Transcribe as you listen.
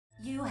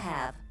You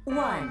have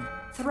one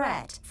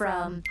threat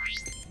from...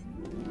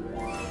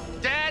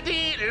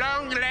 Daddy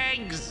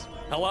Longlegs!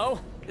 Hello?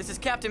 This is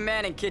Captain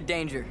Man and Kid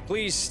Danger.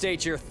 Please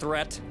state your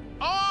threat.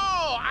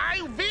 Oh,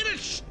 I will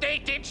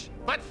state it.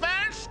 But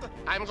first,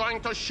 I'm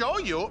going to show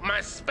you my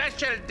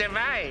special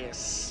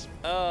device.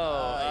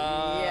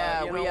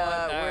 Yeah, we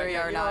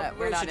are not.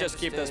 We should just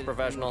keep this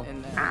professional.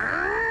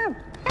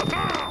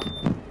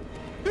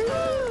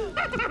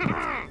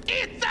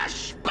 It's a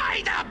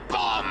spider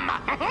bomb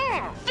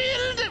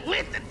filled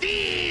with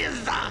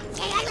these.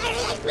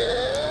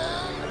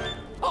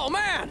 Oh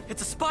man!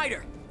 It's a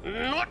spider.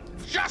 Not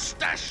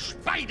just a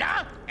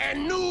spider, a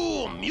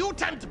new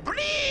mutant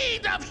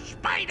breed of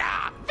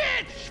spider,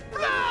 which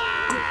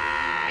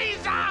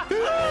flies.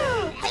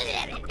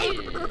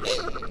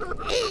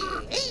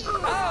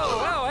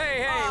 Oh,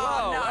 hey,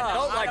 whoa! No,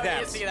 Don't like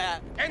that. You see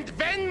that? And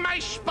when my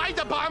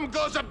spider bomb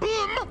goes a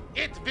boom,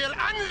 it will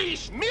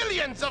unleash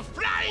millions of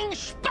flying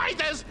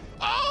spiders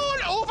all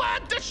over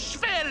the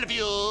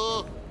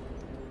Swellview.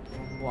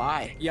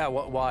 Why? Yeah,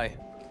 why?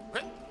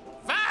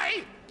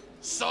 Why?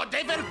 So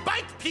they will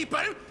bite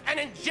people and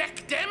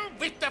inject them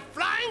with the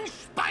flying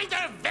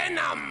spider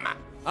venom.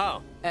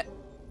 Oh.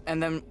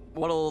 And then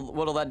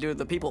what'll that do to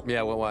the people?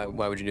 Yeah, why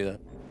would you do that?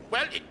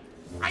 Well,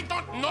 I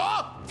don't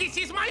know. This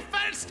is my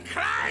first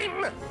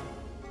crime.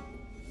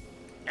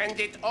 And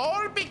it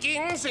all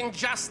begins in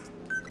just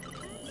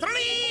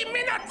 3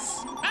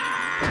 minutes.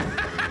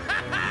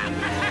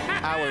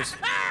 Hours.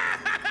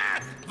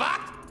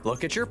 What?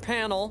 Look at your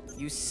panel.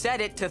 You set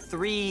it to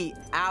 3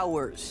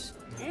 hours.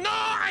 No,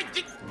 I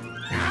did.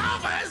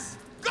 Hours?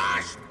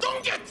 Gosh,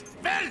 dang it!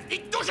 Well,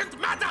 it doesn't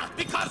matter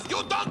because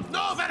you don't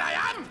know where I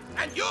am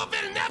and you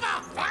will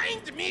never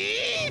find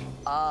me.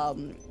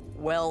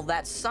 Well,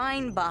 that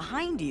sign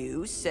behind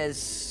you says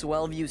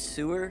Swellview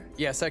Sewer.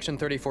 Yeah, section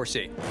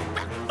 34C.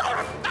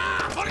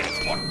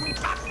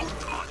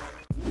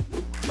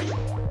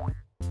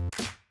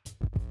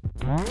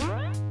 Ah,